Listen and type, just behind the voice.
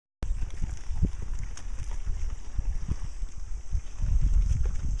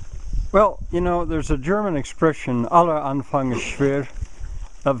Well, you know, there's a German expression, aller Anfang ist schwer,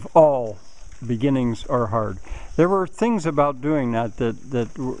 of all beginnings are hard. There were things about doing that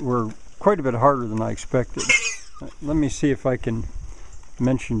were quite a bit harder than I expected. Let me see if I can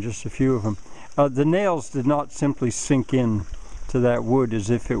mention just a few of them. The nails did not simply sink in to that wood as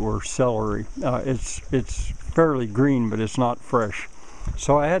if it were celery. It's fairly green, but it's not fresh.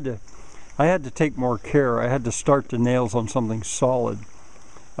 So I had to take more care. I had to start the nails on something solid.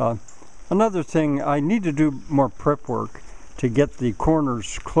 Another thing, I need to do more prep work to get the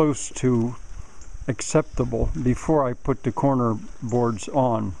corners close to acceptable before I put the corner boards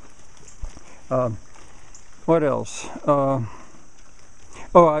on. What else?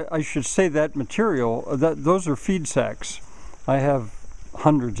 I should say that material, those are feed sacks. I have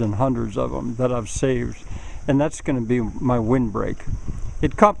hundreds and hundreds of them that I've saved, and that's going to be my windbreak.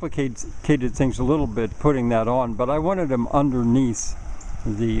 It complicated things a little bit putting that on, but I wanted them underneath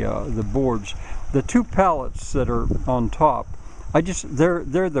the boards. The two pallets that are on top,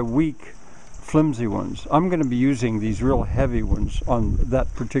 they're the weak, flimsy ones. I'm going to be using these real heavy ones on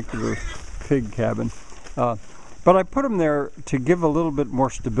that particular pig cabin. But I put them there to give a little bit more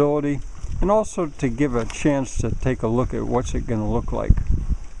stability and also to give a chance to take a look at what's it going to look like.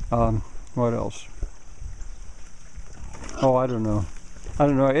 What else? Oh, I don't know.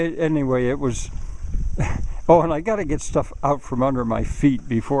 Anyway, it was... Oh, and I got to get stuff out from under my feet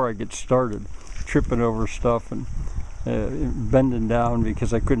before I get started. Tripping over stuff and bending down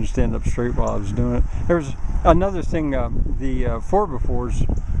because I couldn't stand up straight while I was doing it. There's another thing, the 4x4s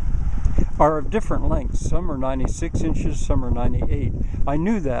are of different lengths. Some are 96 inches, some are 98. I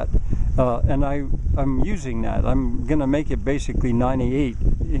knew that, and I'm using that. I'm going to make it basically 98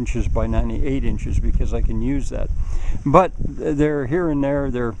 inches by 98 inches because I can use that. But they're here and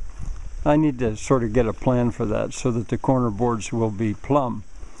there. I need to sort of get a plan for that so that the corner boards will be plumb.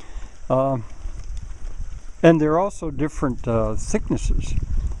 And they're also different thicknesses,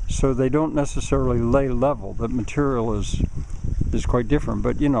 so they don't necessarily lay level. The material is quite different.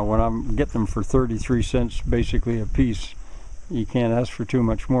 But you know, when I'm getting them for 33 cents basically a piece, you can't ask for too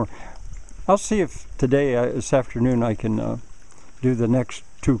much more. I'll see if today, this afternoon, I can do the next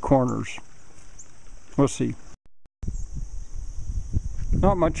two corners. We'll see.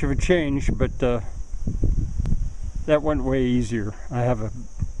 Not much of a change, but that went way easier. I have a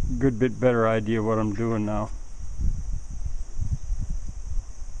good bit better idea what I'm doing now.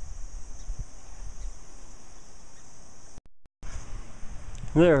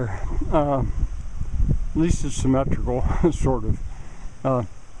 There, at least it's symmetrical, sort of.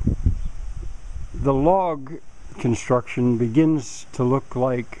 The log construction begins to look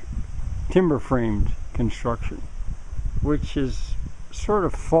like timber framed construction, which is sort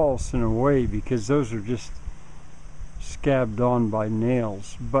of false in a way because those are just scabbed on by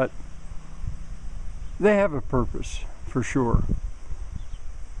nails, but they have a purpose for sure.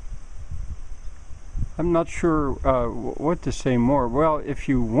 I'm not sure what to say more. Well, if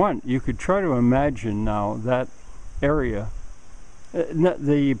you want, you could try to imagine now that area.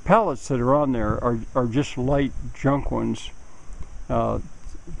 The pallets that are on there are just light junk ones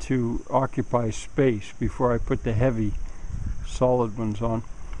to occupy space before I put the heavy solid ones on.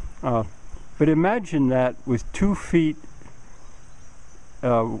 But imagine that with 2 feet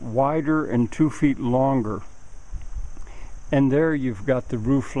wider and 2 feet longer. And there you've got the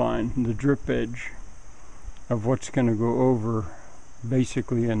roof line, the drip edge of what's going to go over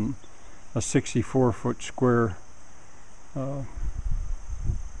basically in a 64-foot square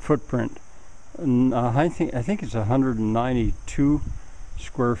footprint. And I think it's 192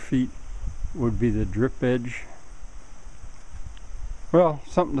 square feet would be the drip edge. Well,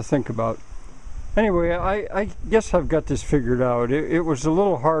 something to think about. Anyway, I guess I've got this figured out. It was a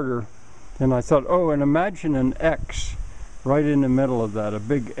little harder than I thought. Oh, and imagine an X right in the middle of that, a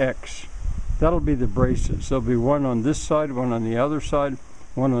big X. That'll be the braces. There'll be one on this side, one on the other side,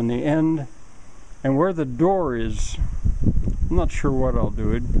 one on the end. And where the door is, I'm not sure what I'll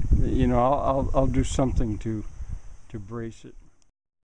do. You know, I'll do something to brace it.